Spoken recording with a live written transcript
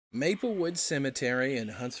Maplewood Cemetery in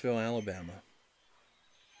Huntsville, Alabama,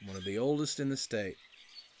 one of the oldest in the state,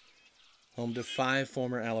 home to 5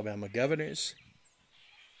 former Alabama governors,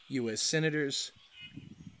 U.S. senators,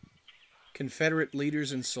 Confederate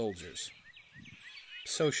leaders and soldiers,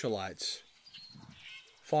 socialites,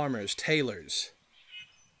 farmers, tailors,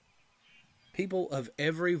 people of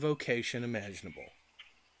every vocation imaginable,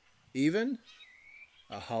 even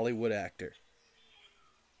a Hollywood actor.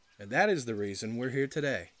 And that is the reason we're here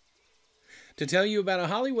today, to tell you about a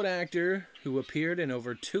Hollywood actor who appeared in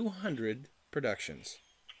over 200 productions.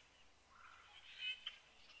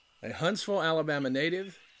 A Huntsville, Alabama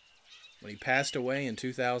native, when he passed away in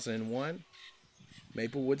 2001,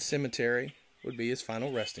 Maplewood Cemetery would be his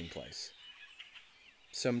final resting place,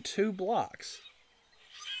 some 2 blocks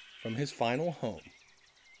from his final home.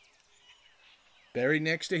 Buried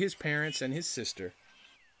next to his parents and his sister,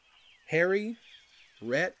 Harry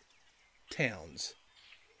Rhett Towns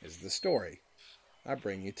is the story I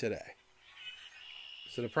bring you today.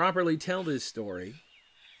 So to properly tell this story,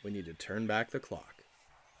 we need to turn back the clock.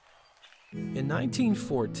 In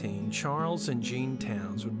 1914, Charles and Jean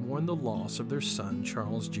Towns would mourn the loss of their son,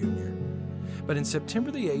 Charles Jr. But in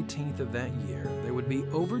September the 18th of that year, they would be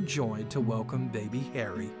overjoyed to welcome baby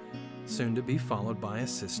Harry, soon to be followed by a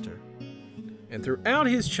sister. And throughout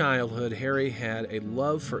his childhood, Harry had a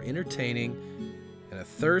love for entertaining and a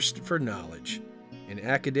thirst for knowledge. In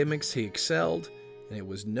academics, he excelled, and it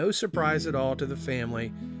was no surprise at all to the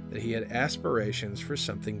family that he had aspirations for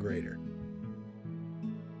something greater.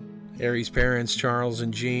 Harry's parents, Charles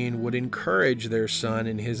and Jean, would encourage their son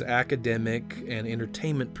in his academic and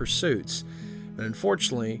entertainment pursuits, but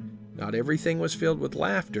unfortunately, not everything was filled with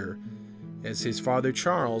laughter, as his father,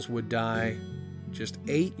 Charles, would die just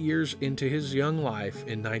 8 years into his young life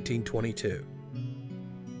in 1922.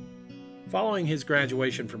 Following his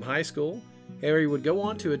graduation from high school, Harry would go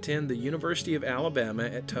on to attend the University of Alabama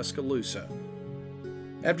at Tuscaloosa.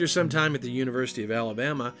 After some time at the University of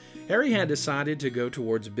Alabama, Harry had decided to go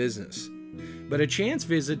towards business. But a chance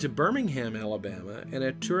visit to Birmingham, Alabama, and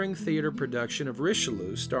a touring theater production of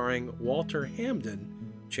Richelieu starring Walter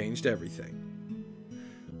Hamden changed everything.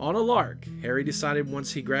 On a lark, Harry decided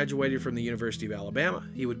once he graduated from the University of Alabama,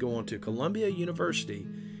 he would go on to Columbia University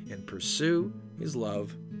and pursue his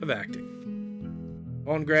love of acting.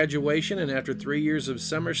 On graduation and after 3 years of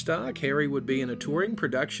summer stock, Harry would be in a touring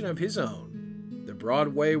production of his own, the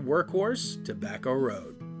Broadway workhorse Tobacco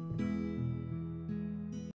Road.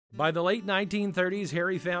 By the late 1930s,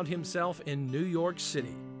 Harry found himself in New York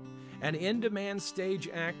City. An in-demand stage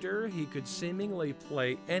actor, he could seemingly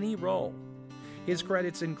play any role. His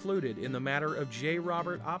credits included In the Matter of J.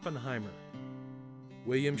 Robert Oppenheimer,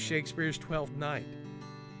 William Shakespeare's Twelfth Night,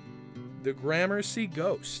 The Gramercy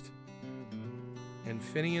Ghost, and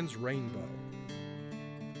Finian's Rainbow.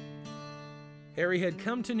 Harry had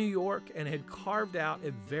come to New York and had carved out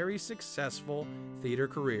a very successful theater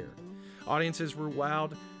career. Audiences were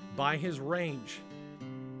wowed by his range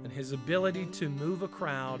and his ability to move a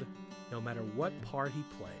crowd no matter what part he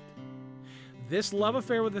played. This love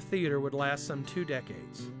affair with the theater would last some 2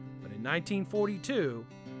 decades, but in 1942,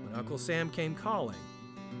 when Uncle Sam came calling,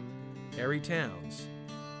 Harry Towns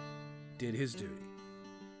did his duty.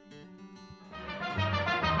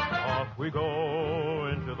 Off we go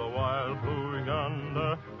into the wild blue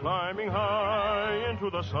yonder, climbing high into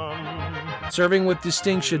the sun. Serving with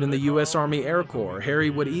distinction in the U.S. Army Air Corps, Harry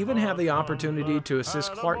would even have the opportunity to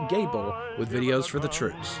assist Clark Gable with videos for the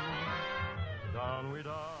troops.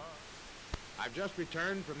 I've just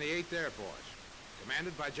returned from the 8th Air Force,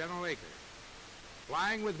 commanded by General Aker,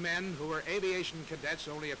 flying with men who were aviation cadets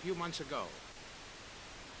only a few months ago.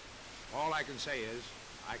 All I can say is,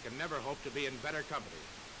 I can never hope to be in better company.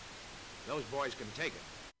 Those boys can take it.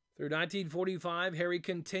 Through 1945, Harry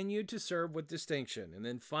continued to serve with distinction, and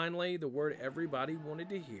then finally, the word everybody wanted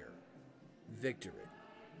to hear, victory.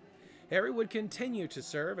 Harry would continue to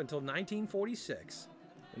serve until 1946,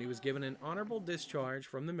 when he was given an honorable discharge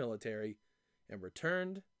from the military and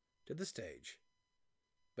returned to the stage.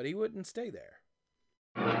 But he wouldn't stay there.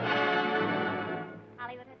 Hollywood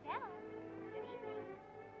Hotel. Good evening.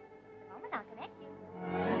 A moment, I'll connect you.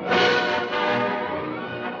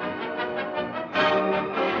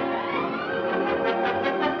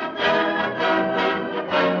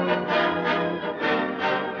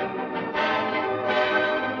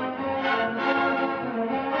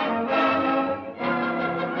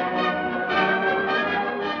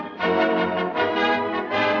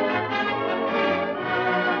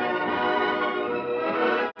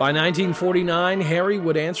 By 1949, Harry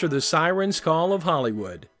would answer the siren's call of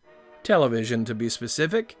Hollywood, television to be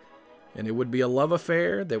specific, and it would be a love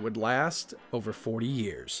affair that would last over 40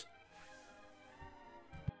 years.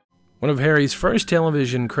 One of Harry's first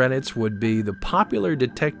television credits would be the popular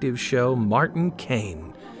detective show Martin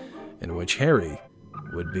Kane, in which Harry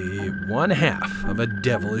would be one half of a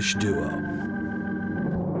devilish duo.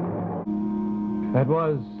 That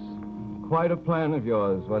was quite a plan of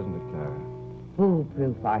yours, wasn't it, Clara?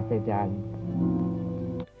 Foolproof, Arthur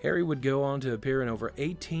Dunn. Harry would go on to appear in over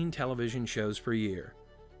 18 television shows per year,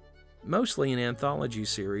 mostly in anthology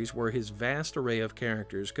series where his vast array of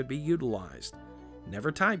characters could be utilized,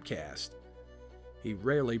 never typecast. He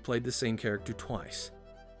rarely played the same character twice.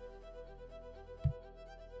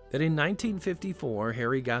 That in 1954,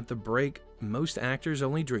 Harry got the break most actors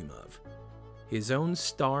only dream of, his own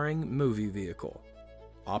starring movie vehicle,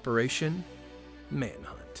 Operation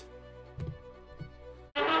Manhunt.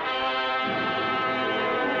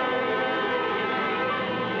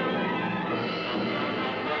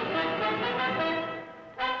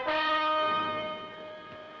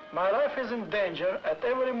 My life is in danger at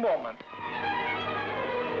every moment.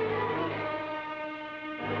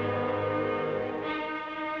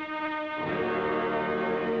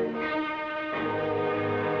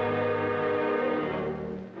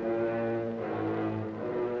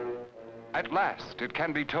 At last, it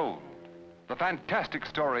can be told. The fantastic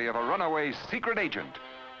story of a runaway secret agent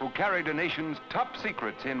who carried a nation's top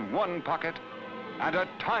secrets in one pocket and a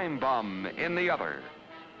time bomb in the other.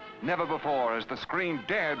 Never before has the screen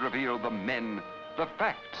dared reveal the men, the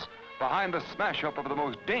facts, behind the smash-up of the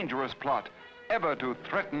most dangerous plot ever to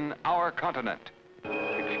threaten our continent.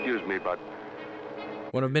 Excuse me, but...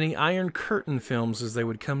 One of many Iron Curtain films as they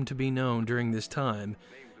would come to be known during this time,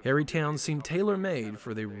 Harry Towns seemed tailor-made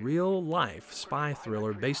for the real-life spy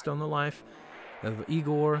thriller based on the life of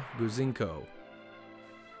Igor Gouzenko.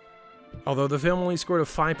 Although the film only scored a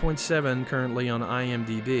 5.7 currently on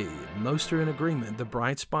IMDb, most are in agreement the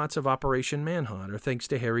bright spots of Operation Manhunt are thanks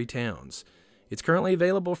to Harry Towns. It's currently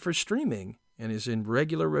available for streaming and is in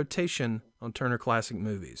regular rotation on Turner Classic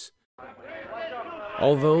Movies.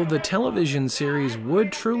 Although the television series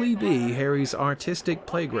would truly be Harry's artistic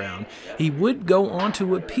playground, he would go on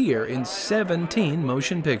to appear in 17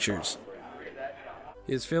 motion pictures.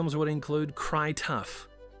 His films would include Cry Tough,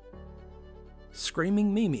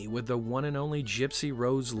 Screaming Mimi with the one and only Gypsy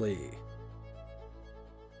Rose Lee,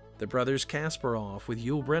 The Brothers Kasparov with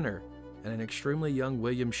Yul Brynner and an extremely young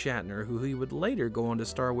William Shatner, who he would later go on to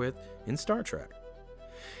star with in Star Trek,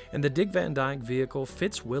 and the Dick Van Dyke vehicle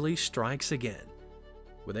Fitzwillie Strikes Again,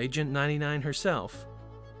 with Agent 99 herself,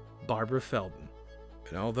 Barbara Feldon.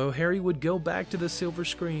 And although Harry would go back to the silver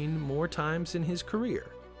screen more times in his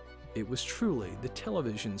career, it was truly the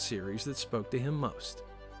television series that spoke to him most.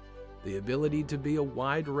 The ability to be a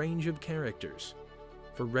wide range of characters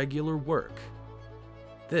for regular work.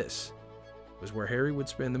 This was where Harry would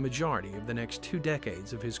spend the majority of the next 2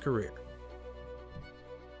 decades of his career.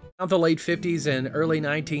 Throughout the late 50s and early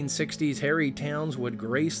 1960s, Harry Towns would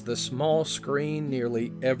grace the small screen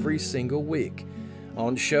nearly every single week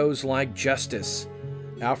on shows like Justice,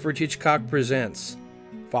 Alfred Hitchcock Presents,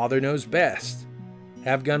 Father Knows Best,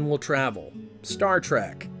 Have Gun Will Travel, Star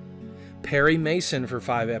Trek, Perry Mason for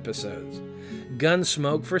 5 episodes,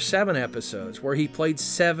 Gunsmoke for 7 episodes, where he played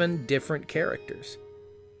 7 different characters,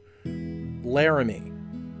 Laramie,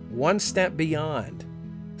 One Step Beyond,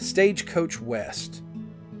 Stagecoach West,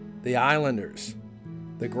 The Islanders,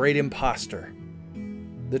 The Great Imposter,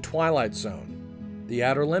 The Twilight Zone, The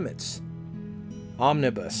Outer Limits,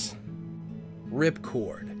 Omnibus,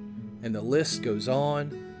 Ripcord, and the list goes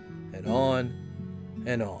on and on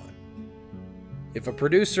and on. If a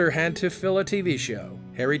producer had to fill a TV show,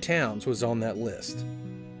 Harry Towns was on that list.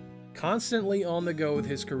 Constantly on the go with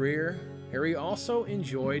his career, Harry also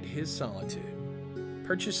enjoyed his solitude.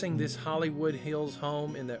 Purchasing this Hollywood Hills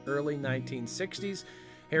home in the early 1960s,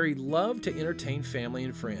 Harry loved to entertain family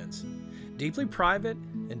and friends. Deeply private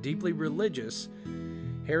and deeply religious,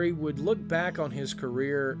 Harry would look back on his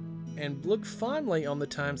career and look fondly on the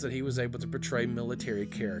times that he was able to portray military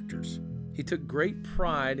characters. He took great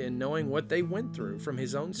pride in knowing what they went through from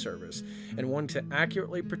his own service and wanted to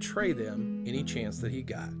accurately portray them any chance that he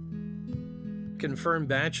got. Confirmed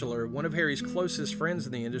bachelor, one of Harry's closest friends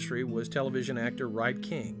in the industry was television actor Wright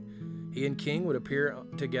King. He and King would appear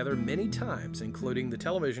together many times, including the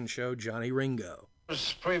television show Johnny Ringo.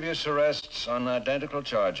 Previous arrests on identical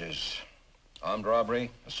charges: armed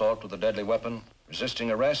robbery, assault with a deadly weapon, resisting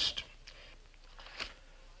arrest.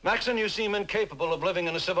 Maxon, you seem incapable of living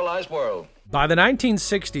in a civilized world. By the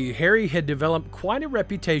 1960s, Harry had developed quite a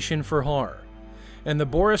reputation for horror, and the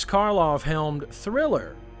Boris Karloff-helmed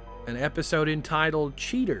Thriller, an episode entitled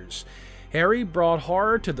Cheaters, Harry brought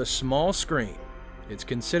horror to the small screen. It's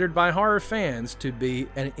considered by horror fans to be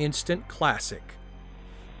an instant classic.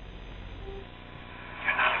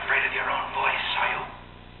 You're not afraid of your own voice, are you?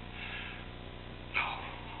 No.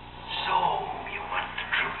 So, you want the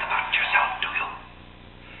truth about yourself, do you?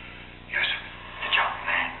 Yes, the junk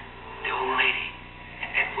man, the old lady,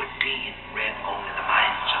 and Edward Dean read only the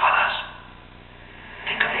minds of others.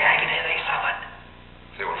 Think of the agony they suffered.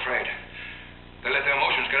 They were afraid. They let their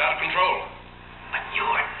emotions get out of control. But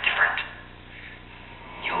you're different.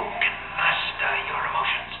 You can master your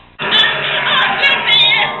emotions.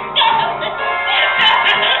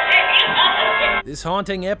 This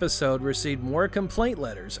haunting episode received more complaint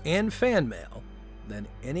letters and fan mail than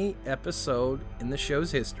any episode in the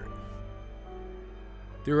show's history.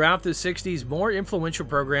 Throughout the 60s, more influential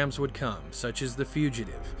programs would come, such as The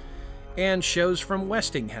Fugitive, and shows from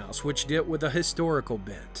Westinghouse, which dealt with a historical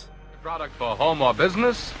bent. Product for home or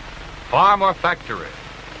business, farm or factory.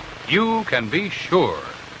 You can be sure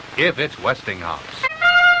if it's Westinghouse.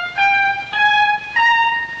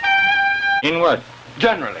 In what?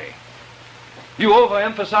 Generally. You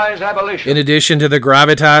overemphasize abolition. In addition to the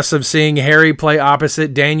gravitas of seeing Harry play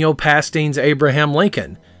opposite Daniel Pastine's Abraham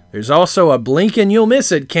Lincoln, there's also a blink and you'll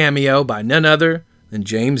miss it cameo by none other than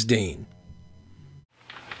James Dean.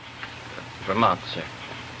 Vermont, sir.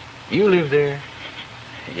 You live there?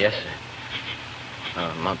 Yes,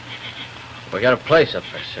 sir. We got a place up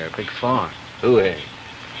there, sir, a big farm. Who is?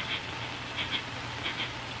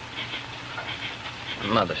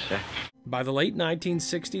 Mother, sir. By the late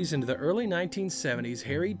 1960s into the early 1970s,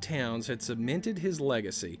 Harry Towns had cemented his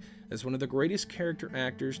legacy as one of the greatest character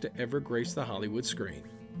actors to ever grace the Hollywood screen.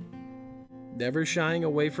 Never shying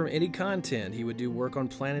away from any content, he would do work on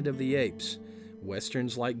Planet of the Apes,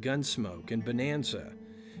 westerns like Gunsmoke and Bonanza,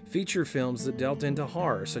 feature films that dealt into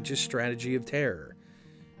horror such as Strategy of Terror,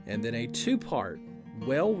 and then a two-part,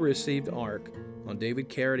 well-received arc on David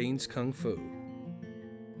Carradine's Kung Fu.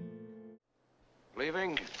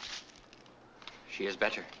 Leaving? She is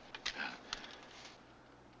better.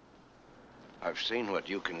 I've seen what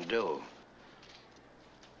you can do.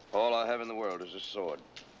 All I have in the world is a sword.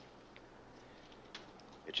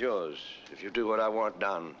 It's yours if you do what I want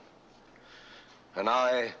done. An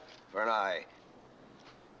eye for an eye.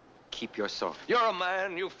 Keep your sword. You're a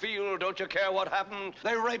man. You feel, don't you care what happened?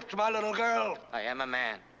 They raped my little girl. I am a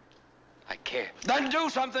man. I care. Then do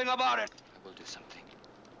something about it. I will do something.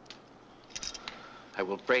 I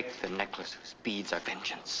will break the necklace whose beads are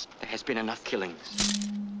vengeance. There has been enough killings.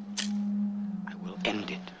 I will end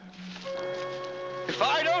it. If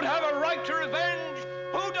I don't have a right to revenge,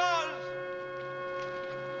 who does?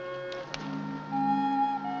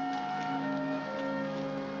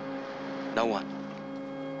 No one.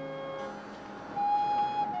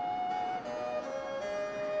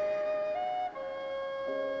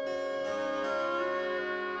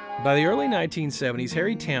 By the early 1970s,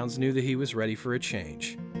 Harry Towns knew that he was ready for a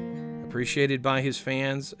change. Appreciated by his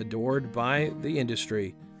fans, adored by the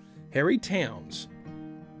industry, Harry Towns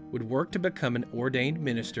would work to become an ordained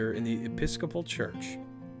minister in the Episcopal Church.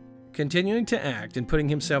 Continuing to act and putting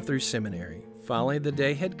himself through seminary, finally the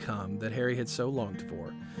day had come that Harry had so longed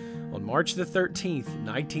for. On March the 13th,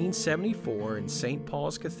 1974, in St.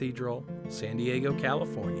 Paul's Cathedral, San Diego,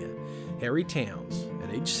 California, Harry Towns,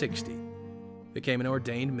 at age 60, became an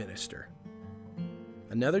ordained minister.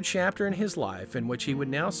 Another chapter in his life in which he would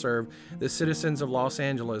now serve the citizens of Los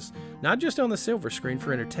Angeles, not just on the silver screen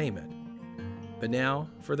for entertainment, but now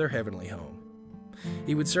for their heavenly home.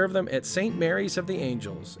 He would serve them at St. Mary's of the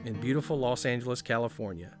Angels in beautiful Los Angeles,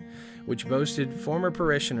 California, which boasted former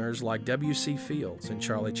parishioners like W.C. Fields and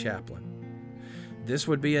Charlie Chaplin. This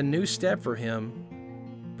would be a new step for him,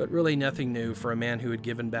 but really nothing new for a man who had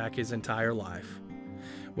given back his entire life.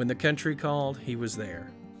 When the country called, he was there.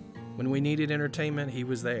 When we needed entertainment, he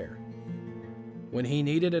was there. When he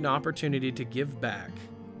needed an opportunity to give back,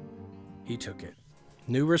 he took it.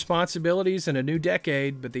 New responsibilities and a new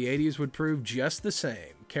decade, but the 80s would prove just the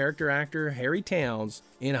same. Character actor Harry Towns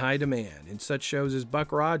in high demand in such shows as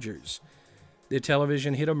Buck Rogers, the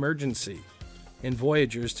television hit Emergency, and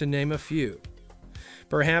Voyagers, to name a few.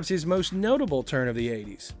 Perhaps his most notable turn of the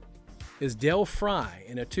 80s is Del Fry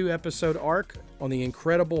in a 2-episode arc on The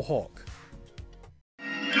Incredible Hulk.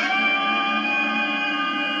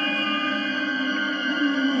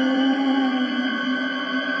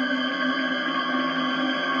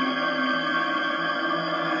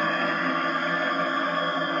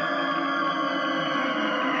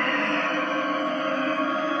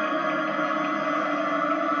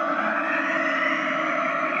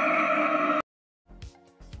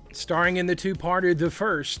 Starring in the two-parter The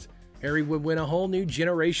First, Harry would win a whole new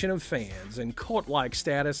generation of fans and cult-like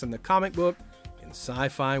status in the comic book and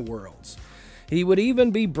sci-fi worlds. He would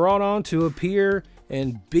even be brought on to appear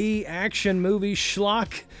in B-action movie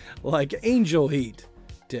schlock like Angel Heat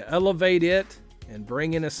to elevate it and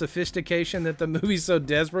bring in a sophistication that the movie so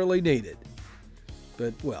desperately needed.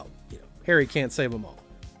 But, well, Harry can't save them all.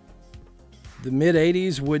 The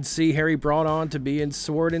mid-'80s would see Harry brought on to be in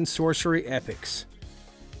sword and sorcery epics,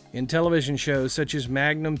 in television shows such as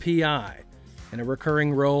Magnum P.I., and a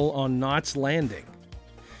recurring role on Knots Landing.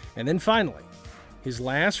 And then finally, his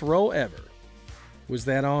last role ever was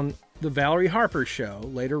that on The Valerie Harper Show,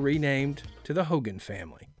 later renamed to The Hogan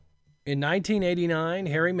Family. In 1989,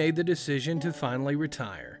 Harry made the decision to finally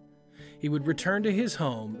retire. He would return to his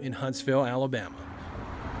home in Huntsville, Alabama.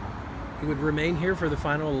 He would remain here for the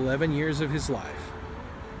final 11 years of his life,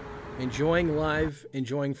 enjoying life,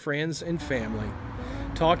 enjoying friends and family,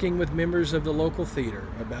 talking with members of the local theater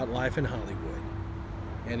about life in Hollywood,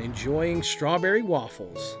 and enjoying strawberry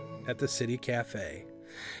waffles at the City Cafe.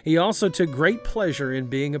 He also took great pleasure in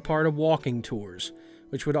being a part of walking tours,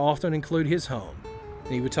 which would often include his home,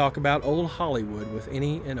 and he would talk about old Hollywood with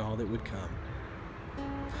any and all that would come.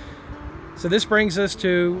 So this brings us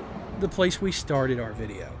to the place we started our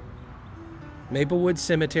video, Maplewood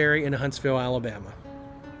Cemetery in Huntsville, Alabama.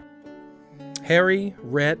 Harry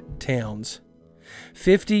Rhett Towns.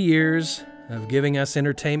 50 years of giving us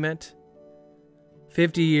entertainment,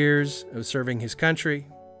 50 years of serving his country,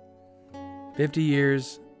 50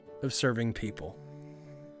 years of serving people.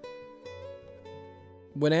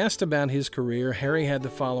 When asked about his career, Harry had the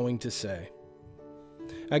following to say: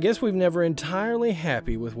 "I guess we've never entirely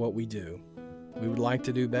happy with what we do. We would like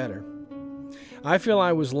to do better. I feel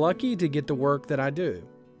I was lucky to get the work that I do.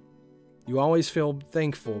 You always feel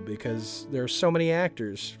thankful because there are so many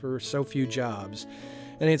actors for so few jobs,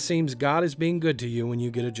 and it seems God is being good to you when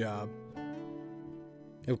you get a job.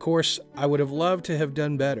 Of course, I would have loved to have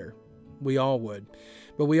done better. We all would.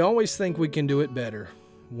 But we always think we can do it better.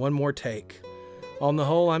 One more take. On the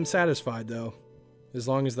whole, I'm satisfied, though. As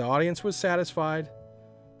long as the audience was satisfied,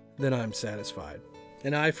 then I'm satisfied."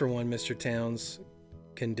 And I, for one, Mr. Towns,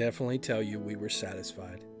 can definitely tell you we were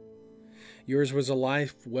satisfied. Yours was a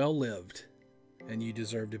life well lived, and you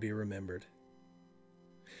deserve to be remembered.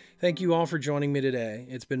 Thank you all for joining me today.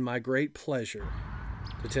 It's been my great pleasure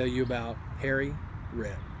to tell you about Harry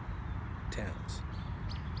Rhett Towns.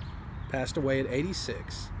 Passed away at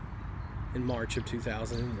 86 in March of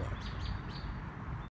 2001.